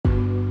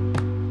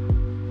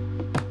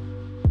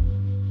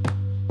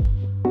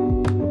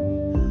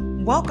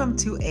Welcome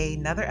to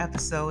another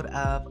episode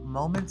of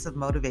Moments of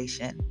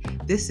Motivation.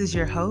 This is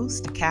your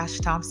host, Cash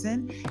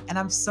Thompson, and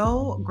I'm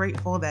so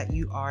grateful that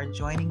you are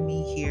joining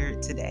me here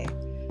today.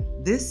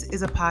 This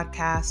is a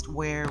podcast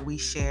where we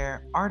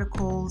share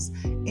articles,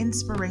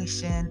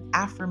 inspiration,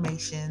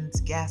 affirmations,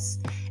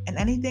 guests, and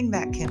anything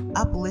that can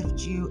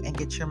uplift you and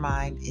get your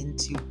mind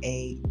into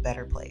a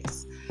better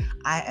place.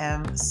 I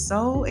am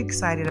so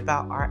excited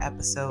about our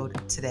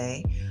episode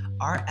today.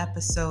 Our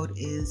episode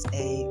is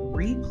a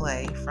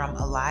replay from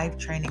a live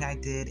training I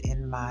did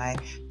in my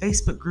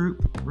Facebook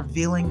group,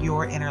 Revealing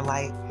Your Inner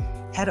Light.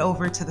 Head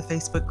over to the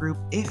Facebook group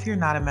if you're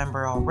not a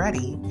member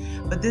already.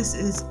 But this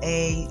is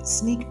a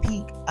sneak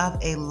peek of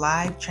a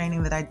live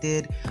training that I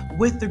did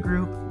with the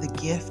group, The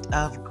Gift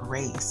of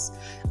Grace.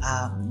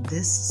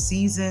 This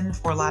season,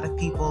 for a lot of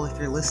people, if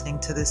you're listening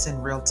to this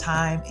in real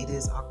time, it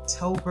is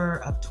October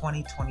of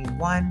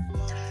 2021.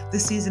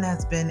 This season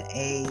has been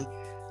a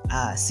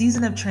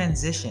season of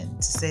transition,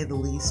 to say the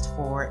least,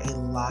 for a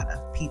lot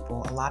of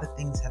people. A lot of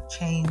things have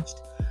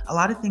changed. A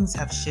lot of things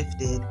have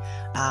shifted.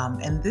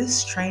 And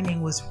this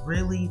training was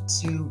really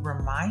to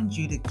remind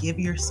you to give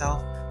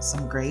yourself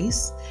some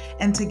grace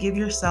and to give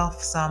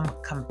yourself some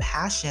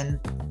compassion,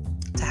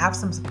 to have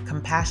some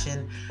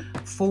compassion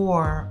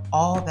for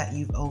all that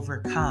you've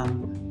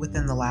overcome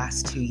within the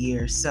last 2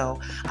 years. So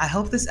I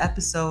hope this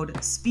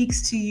episode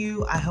speaks to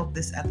you. I hope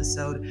this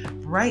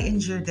episode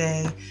brightens your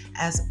day.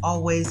 As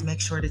always, make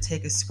sure to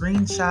take a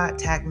screenshot,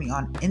 tag me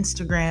on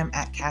Instagram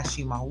at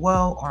Cashew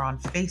Mawo or on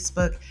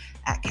Facebook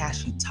at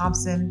Cashew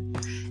Thompson.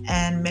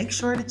 And make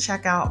sure to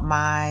check out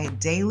my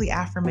daily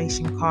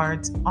affirmation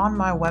cards on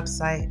my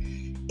website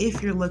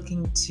if you're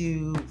looking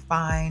to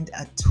find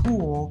a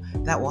tool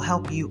that will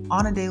help you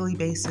on a daily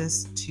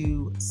basis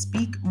to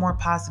speak more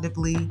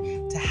positively,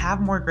 to have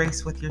more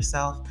grace with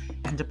yourself,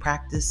 and to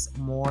practice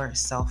more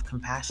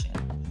self-compassion.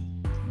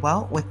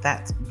 Well, with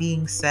that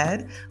being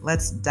said,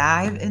 let's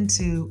dive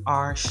into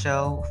our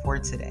show for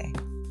today.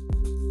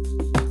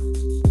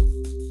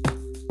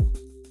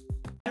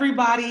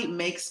 Everybody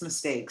makes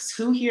mistakes.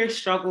 Who here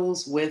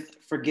struggles with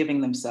forgiving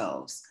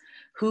themselves?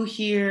 Who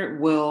here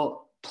will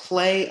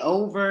play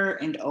over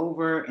and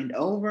over and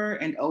over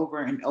and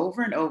over and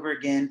over and over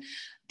again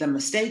the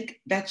mistake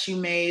that you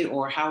made,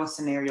 or how a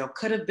scenario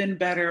could have been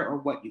better, or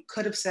what you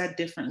could have said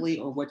differently,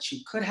 or what you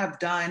could have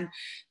done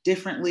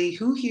differently?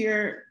 Who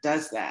here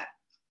does that?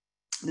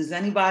 Does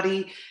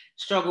anybody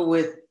struggle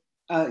with,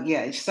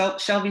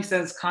 Shelby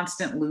says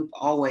constant loop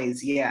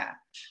always. Yeah.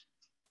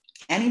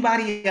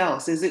 Anybody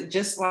else? Is it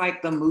just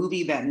like the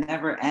movie that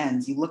never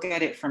ends? You look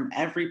at it from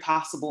every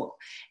possible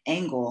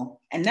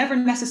angle, and never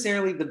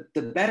necessarily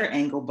the better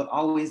angle, but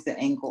always the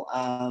angle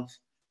of,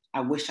 I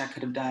wish I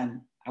could have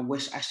done, I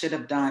wish I should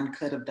have done,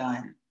 could have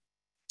done.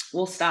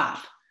 Well,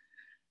 stop.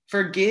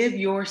 Forgive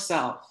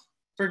yourself.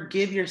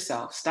 Forgive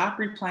yourself. Stop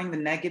replaying the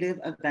negative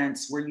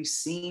events where you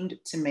seemed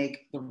to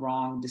make the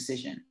wrong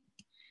decision.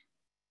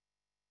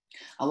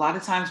 A lot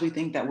of times we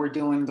think that we're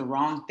doing the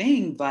wrong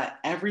thing, but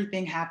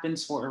everything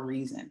happens for a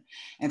reason.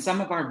 And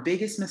some of our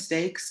biggest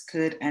mistakes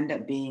could end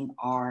up being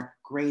our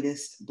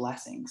greatest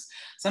blessings.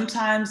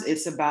 Sometimes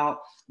it's about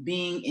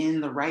being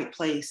in the right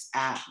place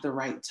at the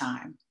right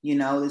time. You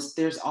know,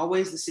 there's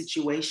always the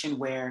situation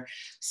where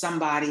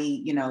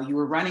somebody, you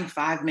were running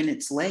 5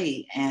 minutes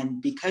late,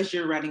 and because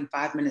you're running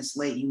 5 minutes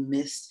late, you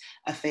missed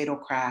a fatal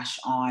crash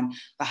on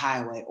the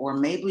highway. Or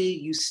maybe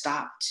you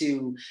stopped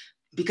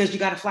because you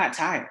got a flat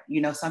tire,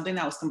 something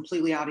that was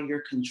completely out of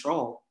your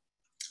control,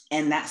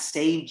 and that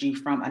saved you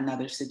from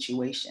another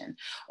situation.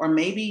 Or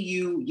maybe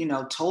you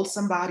told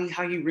somebody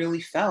how you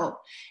really felt,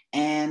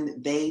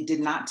 and they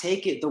did not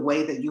take it the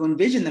way that you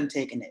envisioned them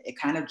taking it. It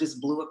kind of just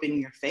blew up in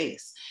your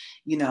face.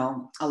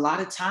 A lot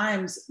of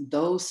times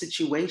those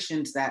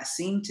situations that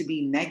seem to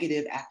be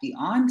negative at the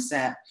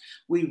onset,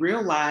 we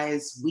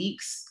realize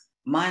weeks,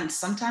 months,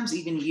 sometimes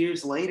even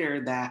years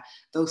later, that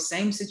those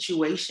same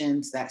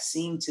situations that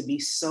seem to be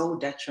so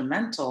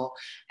detrimental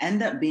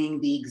end up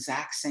being the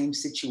exact same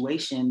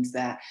situations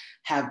that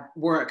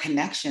were a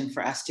connection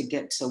for us to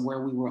get to where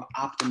we were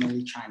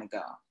optimally trying to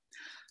go.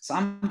 So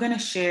I'm going to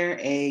share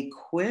a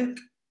quick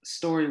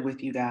story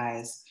with you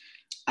guys.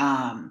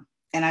 And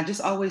I just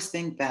always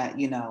think that,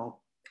 I'm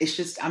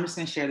just going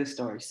to share this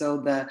story.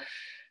 So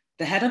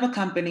the head of a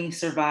company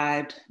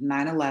survived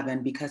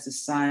 9/11 because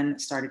his son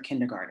started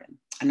kindergarten.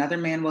 Another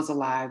man was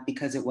alive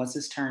because it was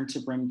his turn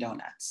to bring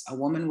donuts. A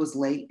woman was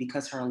late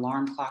because her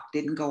alarm clock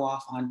didn't go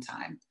off on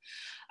time.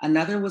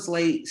 Another was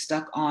late,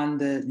 stuck on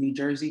the New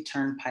Jersey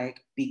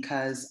Turnpike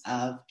because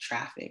of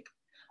traffic.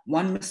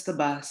 One missed the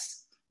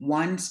bus.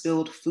 One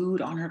spilled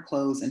food on her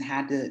clothes and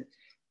had to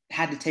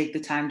take the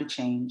time to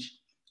change.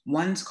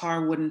 One's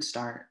car wouldn't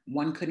start.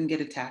 One couldn't get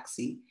a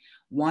taxi.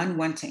 One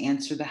went to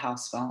answer the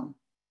house phone.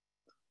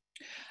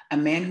 A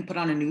man who put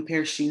on a new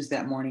pair of shoes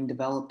that morning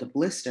developed a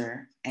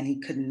blister, and he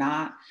could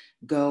not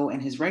go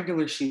in his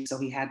regular shoes, so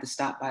he had to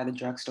stop by the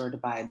drugstore to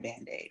buy a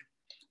Band-Aid.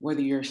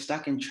 Whether you're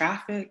stuck in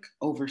traffic,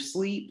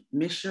 oversleep,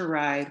 miss your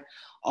ride,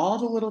 all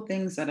the little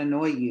things that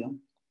annoy you,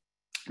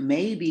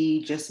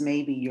 maybe, just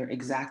maybe, you're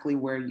exactly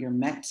where you're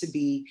meant to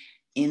be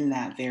in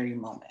that very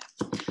moment.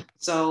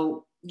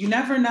 So you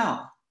never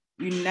know.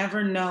 You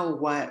never know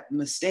what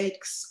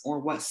mistakes or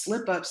what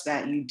slip ups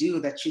that you do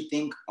that you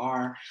think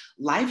are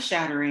life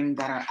shattering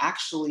that are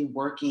actually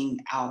working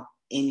out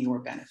in your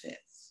benefit.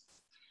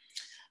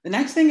 The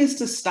next thing is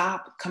to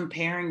stop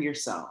comparing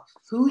yourself.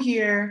 Who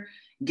here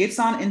gets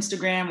on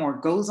Instagram or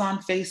goes on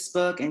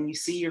Facebook and you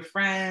see your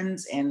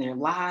friends and their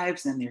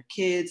lives and their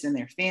kids and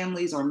their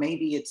families, or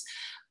maybe it's,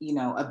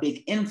 a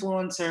big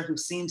influencer who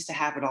seems to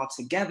have it all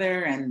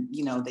together and,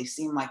 they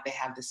seem like they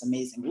have this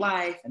amazing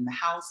life and the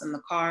house and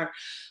the car.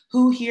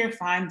 Who here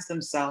finds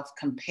themselves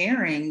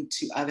comparing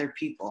to other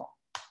people?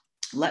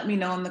 Let me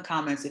know in the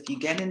comments if you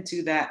get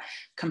into that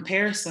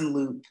comparison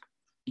loop.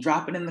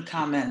 Drop it in the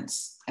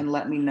comments and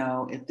let me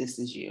know if this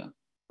is you.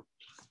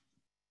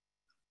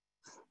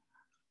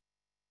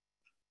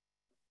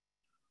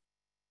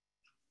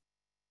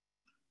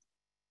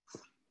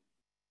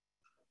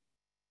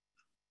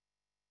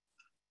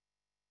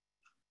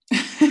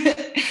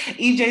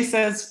 EJ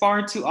says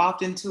far too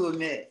often to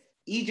admit.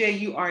 EJ,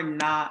 you are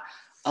not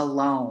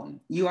alone.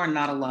 You are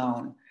not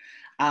alone.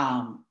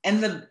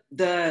 And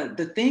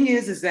the thing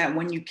is that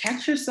when you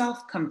catch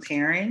yourself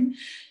comparing,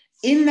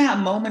 in that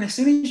moment, as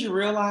soon as you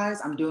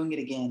realize I'm doing it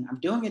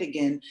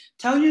again,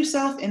 tell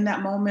yourself in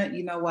that moment,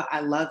 you know what, I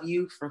love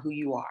you for who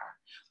you are.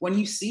 When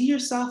you see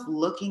yourself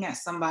looking at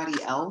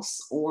somebody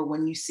else, or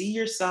when you see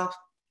yourself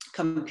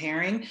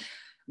comparing,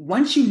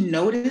 once you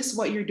notice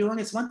what you're doing,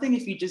 it's one thing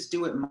if you just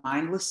do it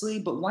mindlessly,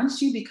 but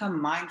once you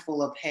become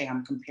mindful of, hey,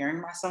 I'm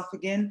comparing myself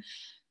again,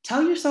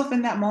 tell yourself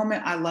in that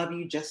moment, I love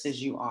you just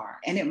as you are.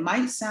 And it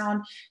might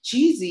sound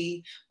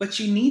cheesy, but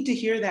you need to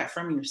hear that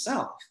from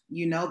yourself,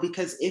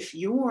 because if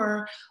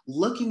you're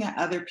looking at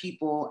other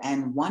people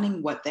and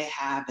wanting what they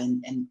have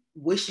and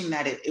wishing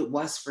that it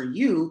was for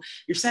you,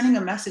 you're sending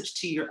a message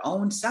to your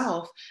own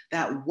self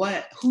that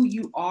who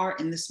you are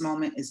in this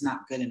moment is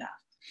not good enough.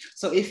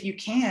 So if you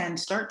can,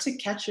 start to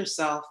catch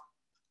yourself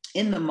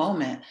in the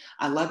moment,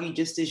 I love you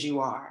just as you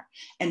are.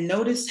 And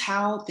notice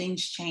how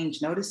things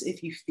change. Notice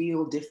if you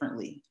feel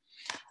differently.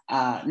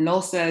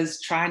 Noel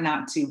says, try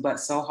not to, but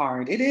so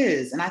hard. It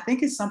is. And I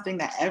think it's something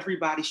that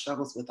everybody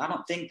struggles with. I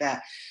don't think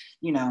that,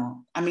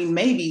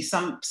 maybe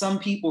some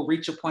people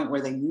reach a point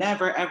where they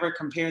never, ever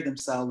compare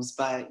themselves,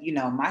 but,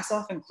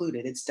 myself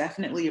included, it's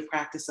definitely a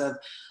practice of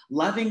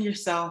loving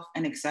yourself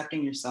and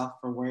accepting yourself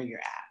for where you're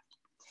at.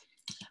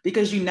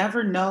 Because you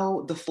never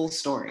know the full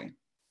story.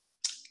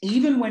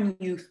 Even when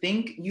you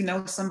think you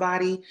know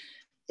somebody,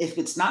 if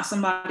it's not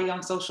somebody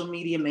on social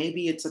media,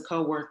 maybe it's a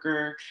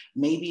coworker,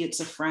 maybe it's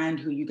a friend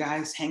who you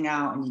guys hang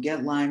out and you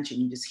get lunch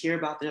and you just hear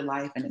about their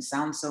life and it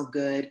sounds so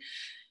good.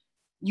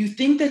 You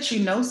think that you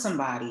know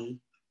somebody,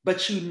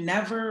 but you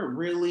never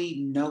really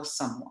know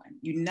someone.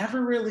 You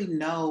never really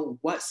know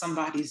what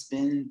somebody's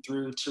been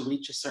through to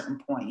reach a certain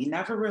point. You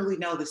never really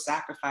know the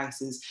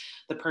sacrifices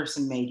the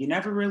person made. You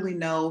never really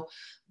know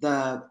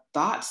the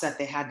thoughts that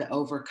they had to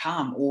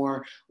overcome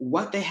or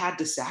what they had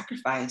to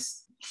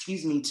sacrifice,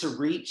 to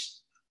reach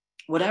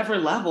whatever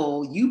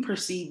level you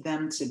perceive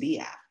them to be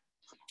at.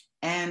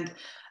 And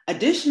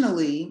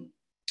additionally,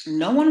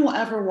 no one will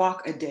ever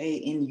walk a day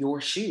in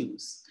your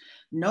shoes.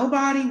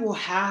 Nobody will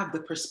have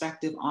the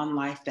perspective on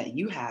life that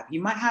you have. You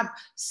might have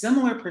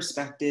similar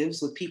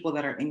perspectives with people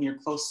that are in your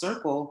close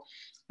circle,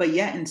 but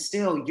yet and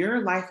still,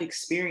 your life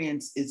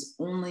experience is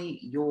only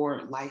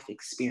your life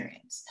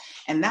experience.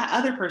 And that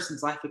other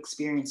person's life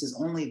experience is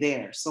only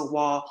there. So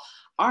while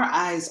our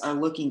eyes are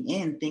looking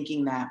in,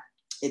 thinking that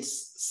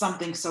it's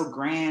something so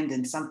grand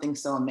and something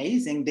so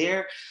amazing,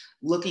 they're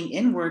looking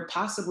inward,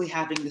 possibly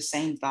having the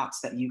same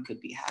thoughts that you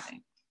could be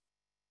having.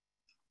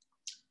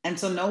 And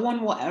so no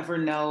one will ever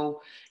know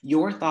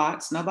your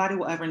thoughts. Nobody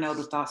will ever know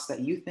the thoughts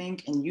that you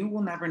think, and you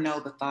will never know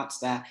the thoughts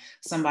that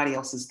somebody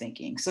else is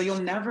thinking. So you'll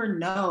never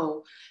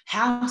know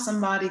how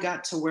somebody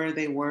got to where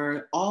they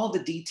were, all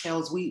the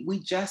details. We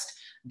just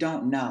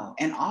don't know.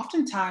 And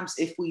oftentimes,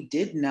 if we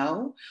did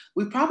know,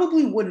 we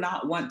probably would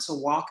not want to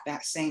walk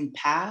that same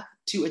path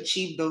to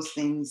achieve those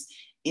things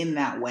in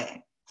that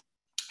way.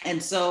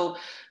 And so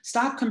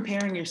stop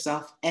comparing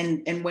yourself.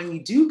 And when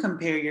you do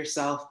compare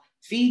yourself,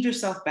 feed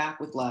yourself back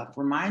with love.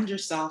 Remind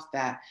yourself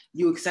that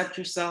you accept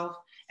yourself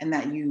and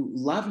that you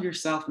love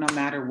yourself no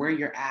matter where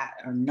you're at,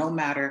 or no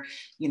matter,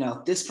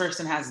 if this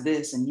person has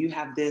this and you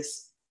have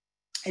this,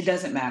 it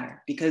doesn't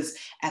matter, because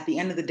at the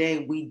end of the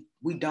day, we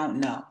don't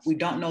know. We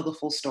don't know the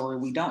full story.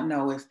 We don't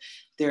know if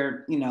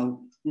they're,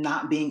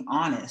 not being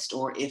honest,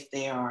 or if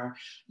they are,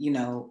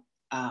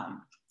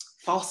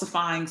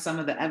 falsifying some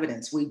of the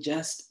evidence. We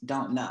just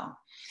don't know.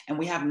 And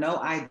we have no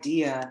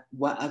idea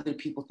what other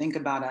people think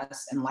about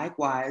us. And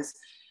likewise,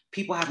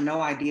 people have no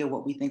idea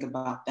what we think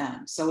about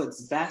them. So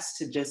it's best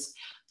to just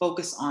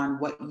focus on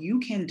what you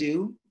can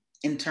do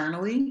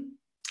internally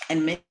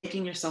and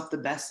making yourself the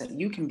best that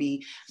you can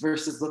be,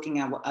 versus looking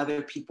at what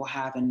other people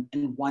have and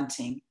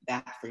wanting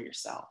that for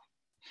yourself.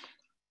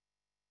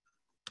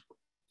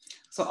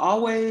 So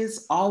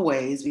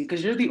always,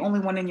 because you're the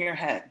only one in your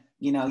head,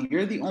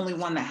 you're the only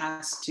one that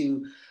has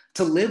to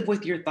to live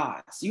with your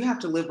thoughts. You have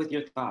to live with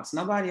your thoughts.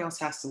 Nobody else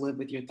has to live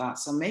with your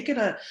thoughts. So make it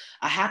a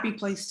happy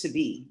place to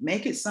be.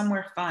 Make it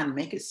somewhere fun.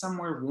 Make it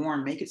somewhere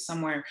warm. Make it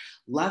somewhere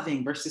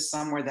loving versus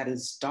somewhere that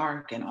is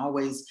dark and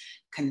always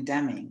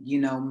condemning.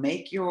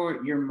 Make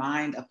your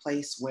mind a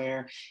place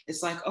where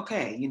it's like,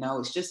 okay,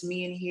 it's just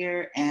me in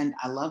here, and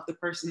I love the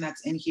person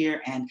that's in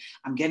here, and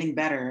I'm getting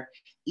better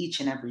each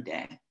and every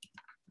day.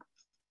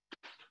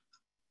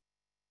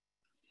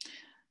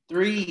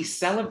 3,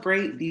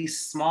 celebrate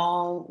these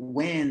small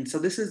wins. So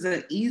this is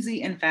an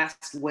easy and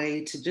fast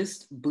way to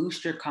just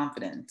boost your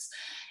confidence.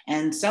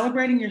 And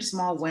celebrating your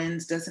small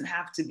wins doesn't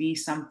have to be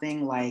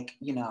something like,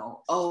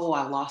 oh,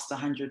 I lost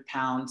 100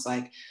 pounds.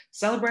 Like,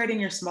 celebrating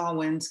your small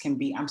wins can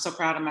be, I'm so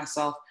proud of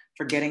myself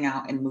for getting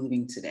out and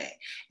moving today.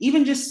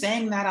 Even just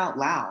saying that out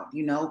loud,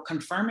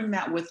 confirming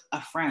that with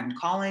a friend,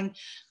 calling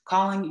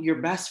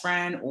your best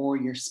friend or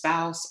your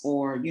spouse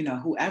or,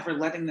 whoever,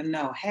 letting them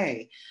know,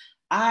 hey,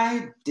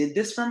 I did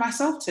this for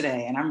myself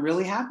today and I'm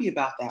really happy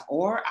about that.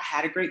 Or I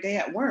had a great day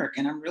at work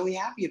and I'm really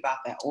happy about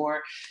that.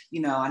 Or,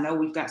 I know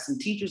we've got some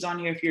teachers on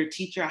here. If you're a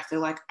teacher, I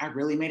feel like I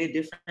really made a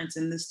difference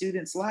in the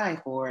student's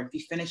life. Or if you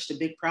finished a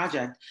big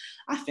project,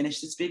 I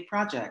finished this big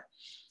project.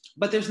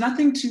 But there's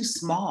nothing too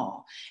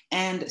small.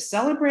 And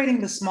celebrating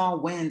the small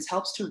wins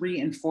helps to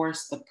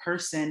reinforce the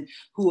person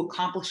who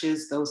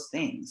accomplishes those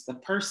things, the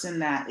person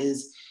that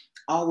is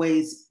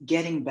always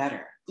getting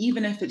better,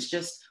 even if it's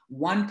just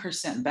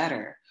 1%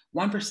 better.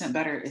 1%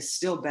 better is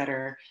still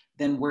better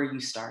than where you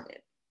started.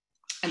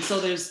 And so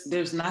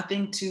there's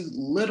nothing too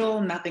little,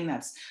 nothing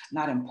that's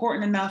not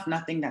important enough,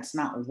 nothing that's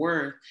not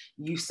worth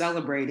you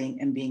celebrating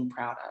and being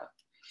proud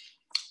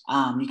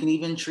of. You can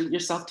even treat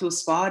yourself to a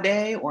spa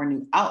day or a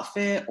new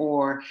outfit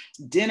or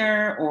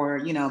dinner, or,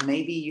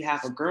 maybe you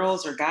have a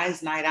girls or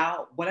guys night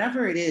out,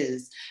 whatever it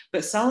is,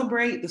 but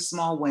celebrate the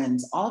small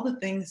wins, all the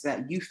things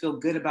that you feel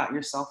good about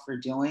yourself for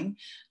doing.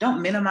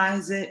 Don't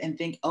minimize it and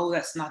think, oh,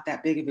 that's not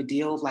that big of a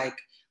deal. Like,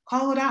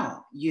 call it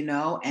out,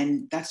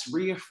 and that's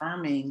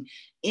reaffirming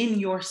in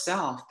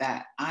yourself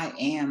that I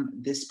am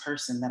this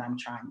person that I'm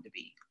trying to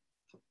be.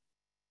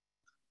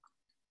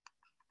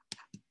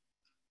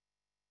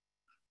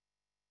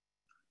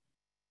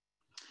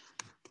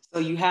 So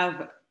you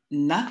have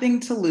nothing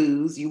to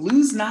lose. You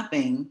lose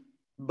nothing,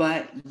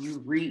 but you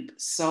reap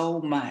so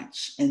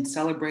much in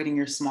celebrating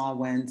your small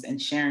wins and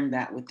sharing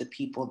that with the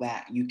people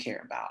that you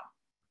care about.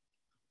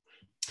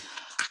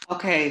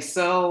 Okay,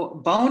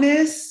 so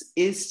bonus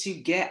is to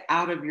get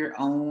out of your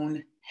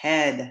own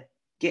head.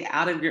 Get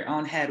out of your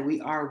own head. We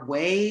are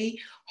way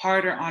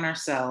harder on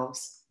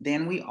ourselves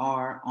than we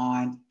are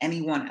on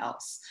anyone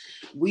else.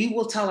 We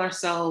will tell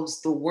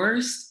ourselves the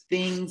worst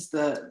things,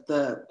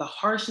 the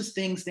harshest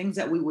things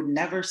that we would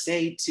never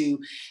say to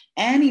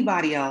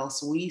anybody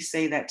else. We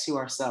say that to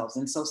ourselves.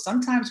 And so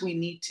sometimes we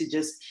need to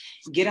just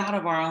get out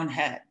of our own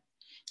head.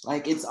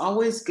 Like, it's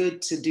always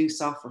good to do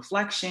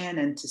self-reflection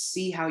and to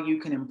see how you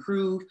can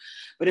improve.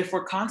 But if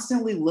we're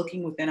constantly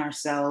looking within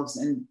ourselves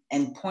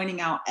and pointing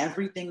out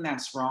everything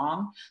that's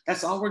wrong,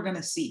 that's all we're going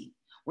to see.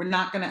 We're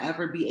not going to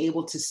ever be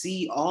able to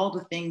see all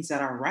the things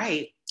that are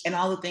right and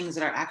all the things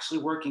that are actually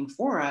working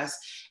for us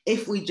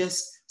if we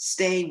just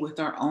stay with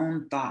our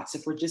own thoughts,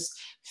 if we're just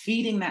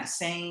feeding that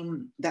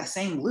same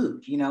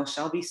loop.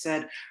 Shelby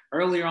said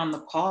earlier on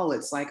the call,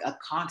 it's like a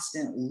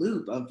constant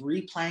loop of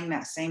replaying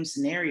that same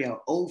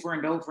scenario over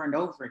and over and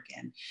over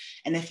again.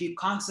 And if you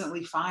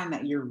constantly find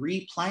that you're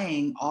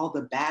replaying all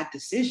the bad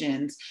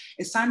decisions,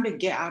 it's time to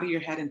get out of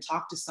your head and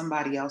talk to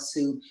somebody else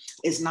who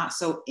is not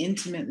so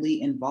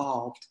intimately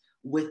involved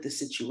with the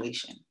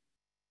situation.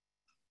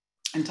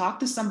 And talk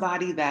to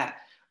somebody that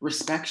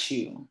respects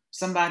you,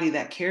 somebody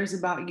that cares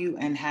about you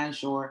and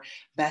has your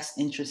best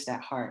interest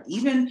at heart.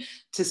 Even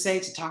to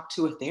talk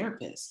to a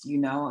therapist.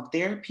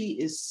 Therapy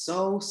is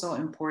so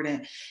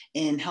important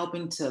in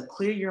helping to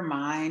clear your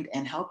mind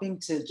and helping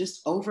to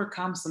just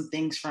overcome some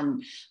things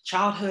from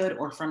childhood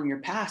or from your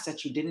past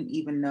that you didn't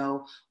even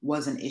know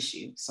was an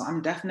issue. So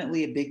I'm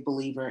definitely a big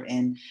believer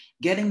in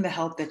getting the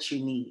help that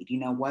you need,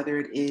 whether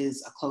it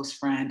is a close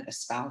friend, a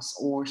spouse,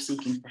 or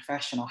seeking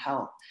professional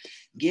help.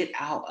 Get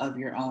out of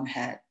your own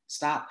head.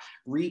 Stop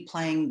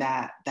replaying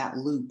that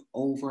loop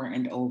over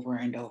and over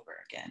and over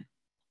again.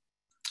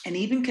 And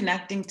even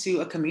connecting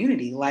to a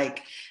community,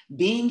 like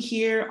being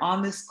here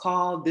on this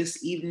call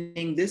this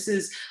evening, this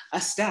is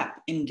a step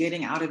in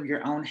getting out of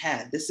your own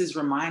head. This is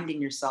reminding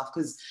yourself,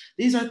 because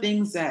these are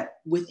things that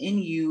within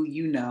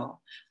you,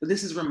 but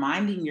this is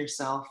reminding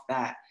yourself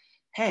that,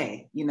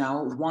 hey,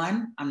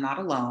 1, I'm not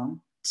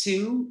alone.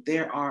 2,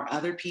 there are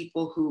other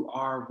people who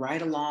are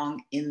right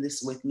along in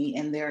this with me.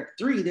 And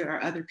 3, there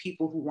are other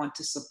people who want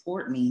to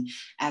support me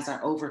as I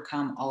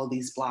overcome all of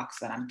these blocks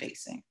that I'm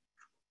facing.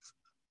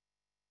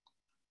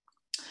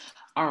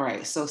 All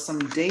right, so some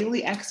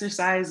daily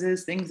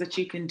exercises, things that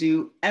you can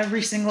do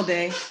every single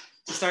day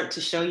to start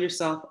to show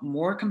yourself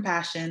more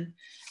compassion,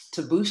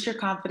 to boost your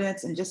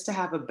confidence, and just to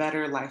have a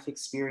better life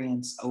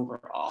experience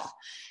overall.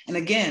 And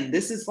again,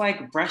 this is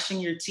like brushing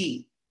your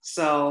teeth.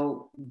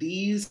 So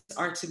these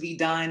are to be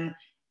done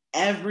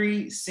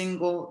every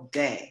single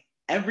day.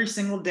 every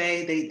single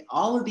day.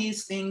 All of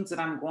these things that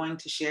I'm going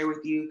to share with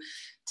you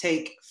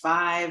take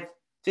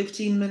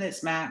 15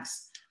 minutes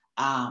max.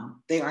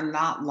 They are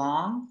not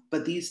long,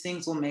 but these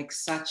things will make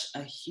such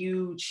a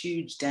huge,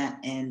 huge dent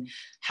in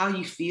how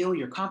you feel,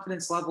 your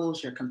confidence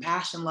levels, your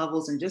compassion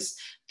levels, and just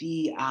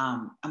the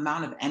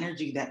amount of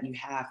energy that you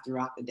have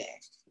throughout the day.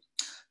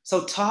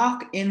 So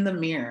talk in the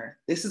mirror.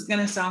 This is going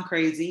to sound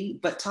crazy,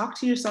 but talk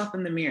to yourself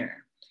in the mirror.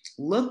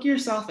 Look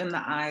yourself in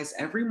the eyes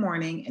every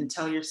morning and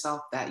tell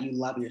yourself that you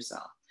love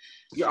yourself.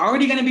 You're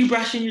already going to be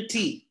brushing your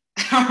teeth.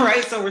 All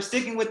right, so we're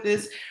sticking with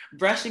this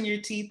brushing your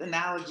teeth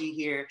analogy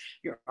here.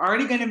 You're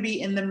already going to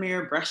be in the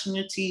mirror brushing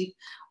your teeth.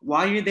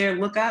 While you're there,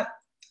 look up.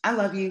 I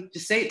love you.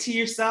 Just say it to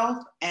yourself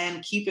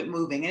and keep it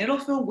moving. And it'll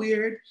feel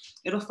weird.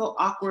 It'll feel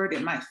awkward.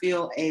 It might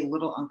feel a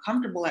little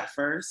uncomfortable at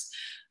first,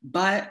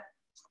 but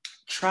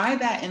try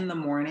that in the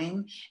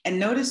morning and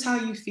notice how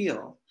you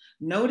feel.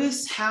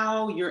 Notice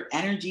how your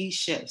energy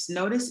shifts.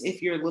 Notice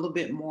if you're a little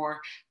bit more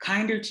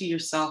kinder to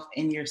yourself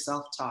in your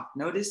self-talk.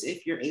 Notice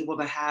if you're able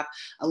to have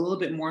a little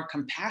bit more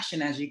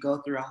compassion as you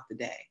go throughout the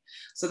day.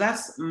 So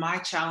that's my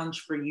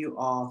challenge for you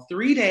all.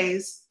 3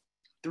 days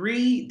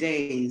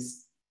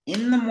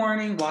in the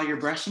morning while you're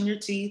brushing your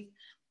teeth,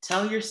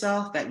 tell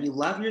yourself that you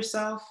love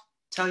yourself.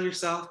 Tell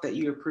yourself that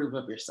you approve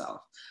of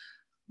yourself.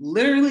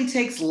 Literally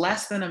takes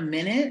less than a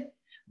minute,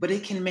 but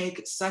it can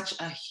make such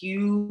a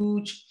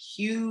huge,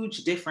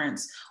 huge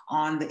difference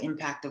on the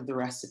impact of the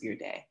rest of your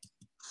day.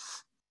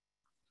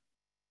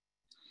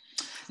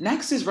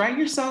 Next is write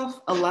yourself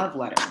a love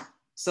letter.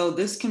 So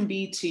this can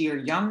be to your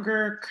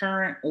younger,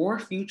 current, or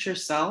future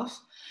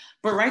self,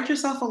 but write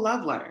yourself a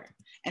love letter.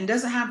 And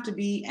doesn't have to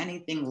be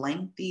anything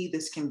lengthy.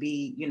 This can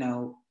be,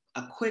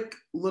 a quick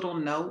little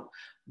note,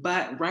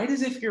 but write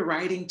as if you're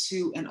writing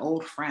to an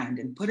old friend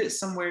and put it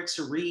somewhere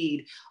to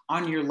read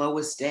on your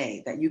lowest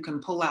day that you can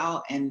pull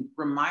out and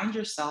remind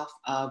yourself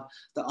of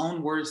the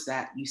own words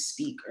that you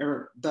speak,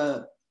 or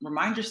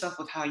remind yourself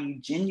of how you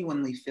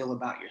genuinely feel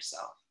about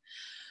yourself.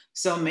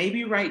 So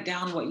maybe write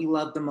down what you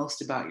love the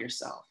most about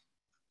yourself.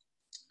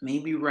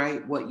 Maybe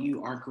write what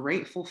you are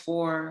grateful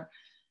for,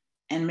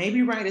 and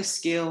maybe write a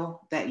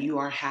skill that you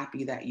are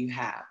happy that you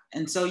have.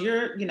 And so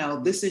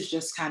this is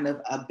just kind of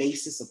a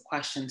basis of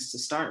questions to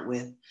start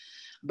with,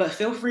 but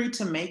feel free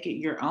to make it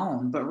your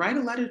own, but write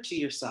a letter to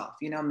yourself.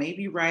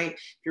 Maybe if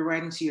you're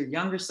writing to your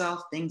younger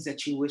self, things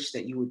that you wish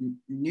that you would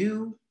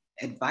knew,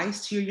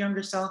 advice to your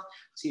younger self,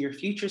 to your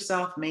future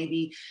self,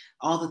 maybe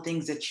all the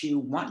things that you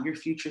want your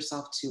future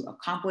self to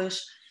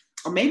accomplish,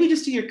 or maybe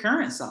just to your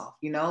current self,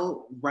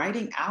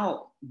 writing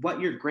out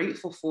what you're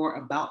grateful for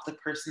about the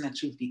person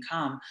that you've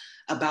become,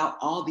 about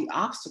all the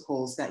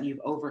obstacles that you've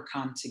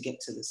overcome to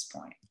get to this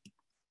point.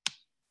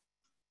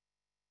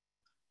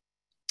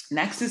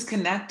 Next is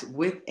connect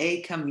with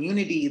a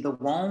community. The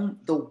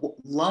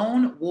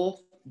lone wolf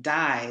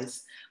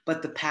dies,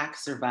 but the pack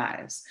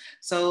survives.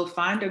 So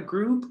find a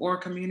group or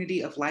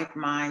community of like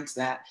minds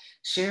that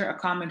share a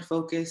common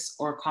focus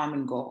or a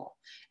common goal.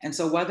 And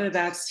so whether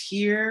that's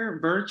here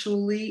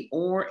virtually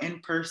or in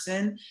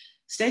person,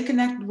 stay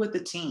connected with the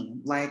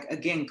team. Like,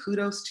 again,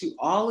 kudos to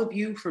all of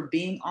you for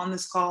being on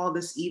this call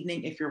this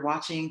evening. If you're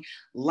watching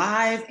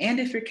live and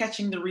if you're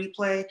catching the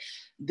replay,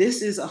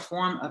 this is a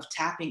form of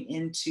tapping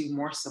into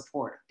more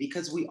support,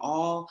 because we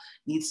all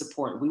need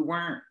support. We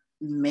weren't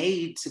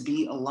made to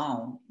be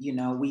alone.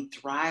 We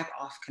thrive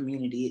off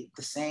community.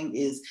 The saying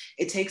is,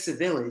 it takes a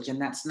village,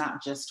 and that's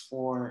not just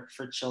for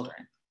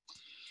children.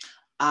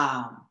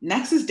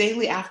 Next is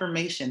daily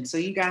affirmation. So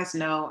you guys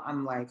know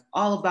I'm like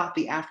all about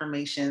the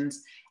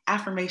affirmations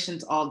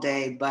all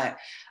day, but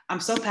I'm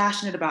so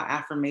passionate about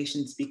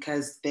affirmations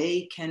because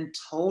they can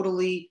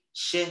totally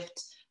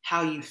shift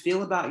how you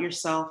feel about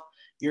yourself,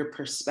 your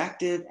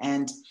perspective,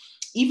 and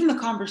even the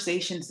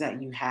conversations that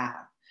you have.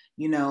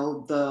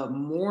 The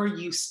more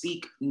you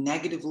speak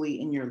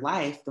negatively in your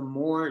life, the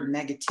more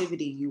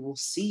negativity you will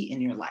see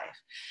in your life.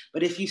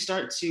 But if you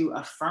start to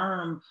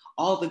affirm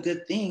all the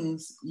good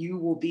things, you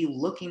will be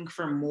looking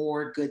for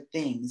more good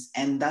things,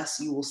 and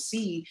thus you will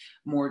see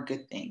more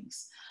good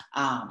things.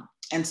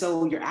 And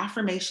so your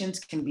affirmations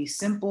can be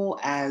simple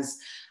as,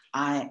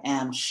 I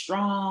am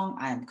strong,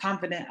 I am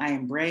confident, I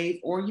am brave,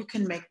 or you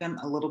can make them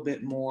a little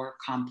bit more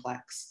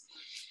complex.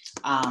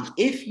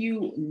 If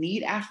you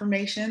need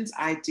affirmations,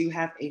 I do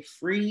have a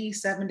free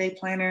 7-day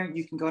planner.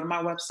 You can go to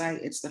my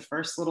website. It's the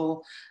first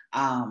little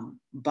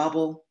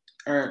bubble,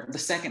 or the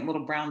second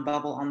little brown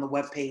bubble on the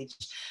webpage.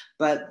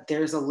 But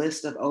there's a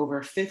list of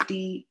over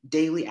 50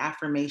 daily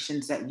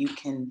affirmations that you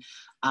can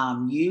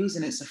use,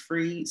 and it's a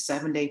free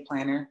 7-day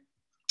planner.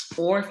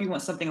 Or if you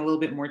want something a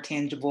little bit more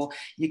tangible,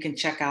 you can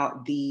check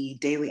out the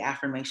daily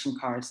affirmation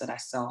cards that I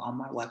sell on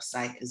my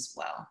website as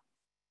well.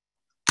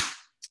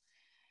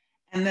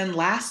 And then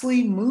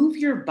lastly, move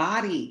your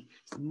body.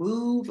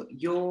 Move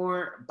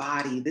your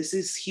body. This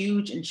is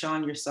huge in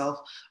showing yourself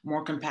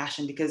more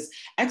compassion, because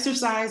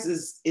exercise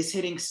is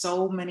hitting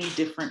so many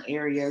different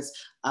areas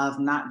of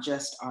not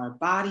just our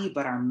body,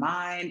 but our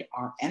mind,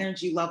 our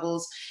energy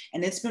levels.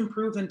 And it's been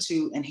proven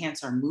to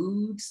enhance our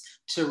moods,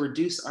 to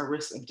reduce our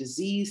risk of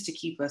disease, to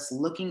keep us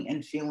looking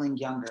and feeling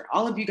younger.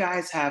 All of you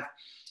guys have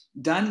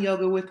done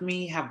yoga with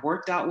me, have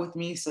worked out with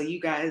me. So you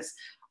guys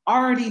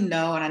already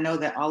know, and I know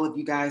that all of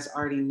you guys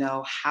already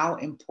know how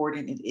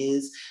important it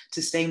is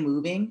to stay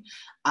moving.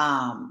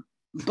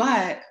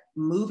 But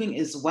moving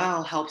as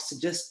well helps to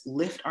just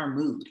lift our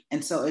mood.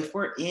 And so if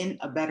we're in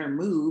a better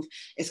mood,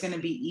 it's going to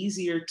be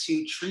easier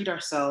to treat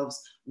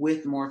ourselves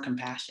with more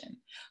compassion.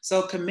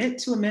 So commit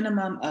to a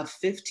minimum of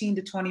 15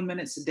 to 20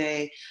 minutes a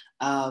day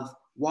of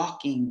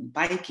walking,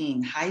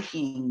 biking,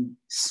 hiking,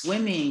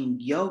 swimming,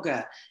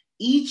 yoga,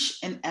 each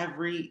and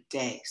every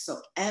day.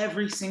 So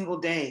every single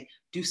day,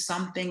 do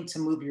something to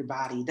move your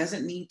body. It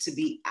doesn't need to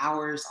be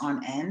hours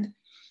on end,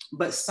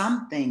 but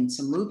something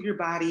to move your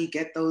body,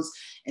 get those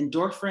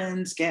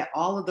endorphins, get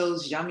all of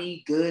those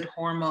yummy, good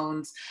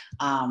hormones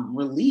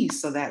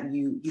released so that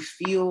you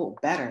feel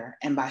better.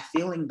 And by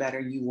feeling better,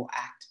 you will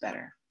act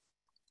better.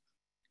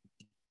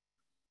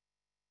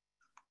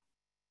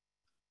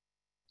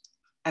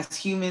 As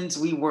humans,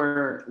 we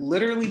were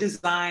literally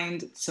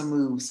designed to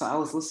move. So I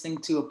was listening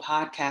to a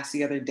podcast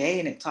the other day,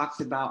 and it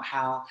talked about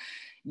how,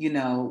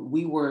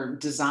 we were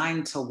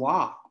designed to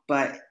walk,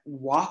 but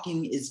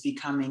walking is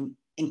becoming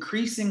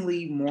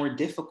increasingly more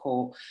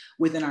difficult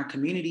within our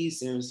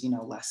communities. There's,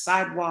 less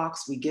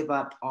sidewalks. We give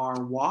up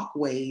our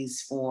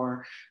walkways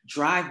for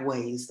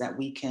driveways that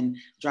we can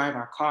drive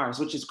our cars,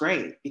 which is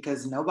great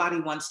because nobody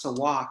wants to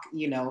walk,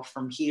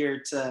 from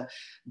here to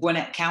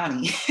Gwinnett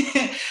County.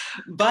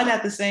 But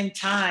at the same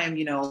time,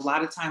 a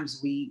lot of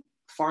times we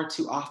far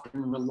too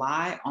often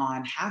rely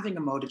on having a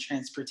mode of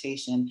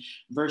transportation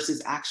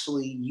versus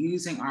actually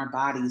using our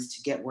bodies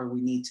to get where we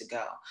need to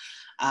go.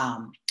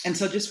 And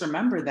so just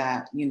remember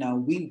that,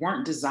 we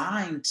weren't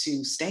designed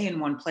to stay in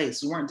one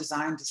place. We weren't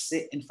designed to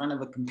sit in front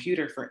of a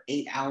computer for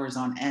 8 hours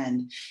on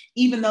end,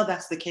 even though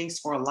that's the case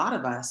for a lot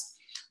of us.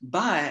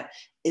 But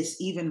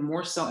it's even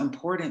more so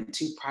important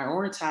to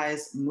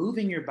prioritize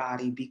moving your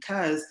body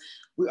because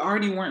we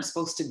already weren't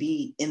supposed to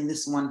be in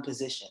this one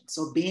position.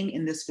 So being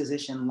in this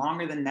position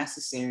longer than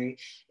necessary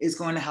is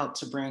going to help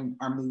to bring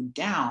our mood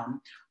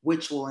down,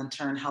 which will in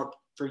turn help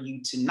for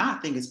you to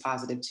not think as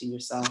positive to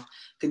yourself,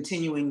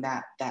 continuing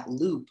that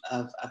loop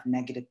of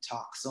negative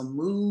talk. So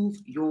move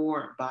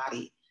your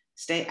body,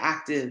 stay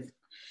active.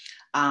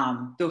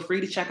 Feel free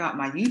to check out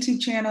my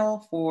YouTube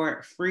channel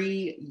for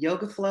free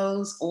yoga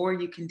flows, or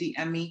you can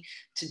DM me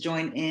to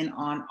join in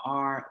on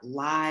our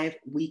live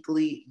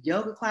weekly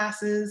yoga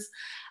classes.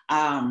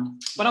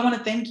 But I want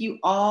to thank you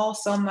all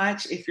so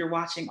much. If you're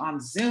watching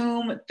on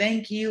Zoom,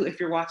 thank you. If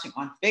you're watching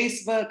on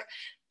Facebook,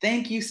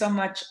 thank you so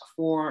much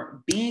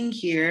for being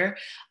here.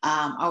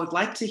 I would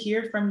like to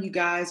hear from you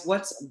guys.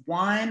 What's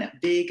one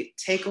big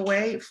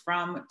takeaway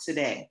from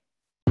today?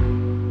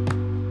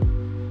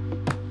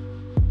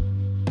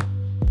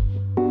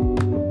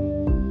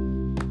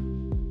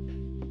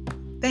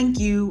 Thank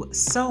you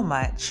so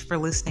much for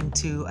listening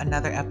to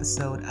another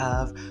episode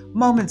of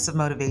Moments of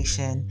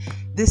Motivation.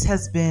 This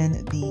has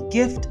been the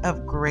Gift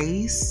of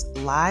Grace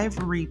live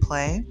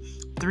replay,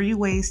 3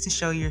 ways to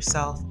show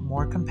yourself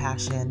more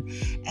compassion.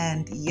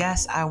 And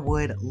yes, I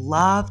would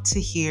love to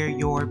hear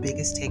your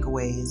biggest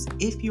takeaways.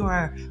 If you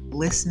are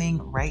listening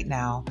right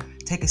now,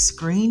 take a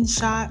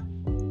screenshot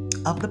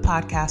of the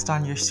podcast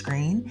on your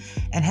screen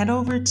and head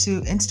over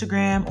to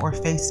Instagram or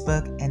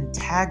Facebook and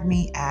tag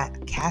me at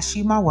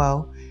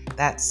Cashemawo.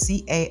 That's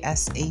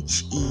CASHEMAWO,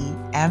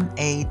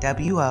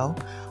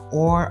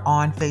 or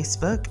on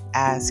Facebook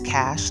as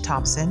Cash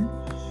Thompson.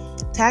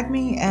 Tag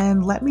me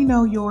and let me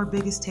know your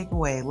biggest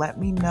takeaway. Let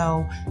me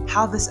know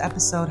how this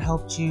episode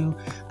helped you,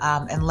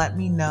 and let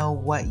me know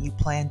what you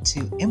plan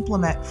to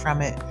implement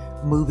from it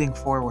moving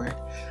forward.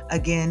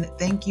 Again,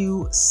 thank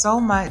you so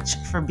much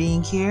for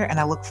being here, and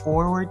I look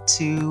forward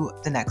to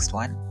the next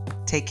one.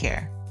 Take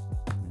care.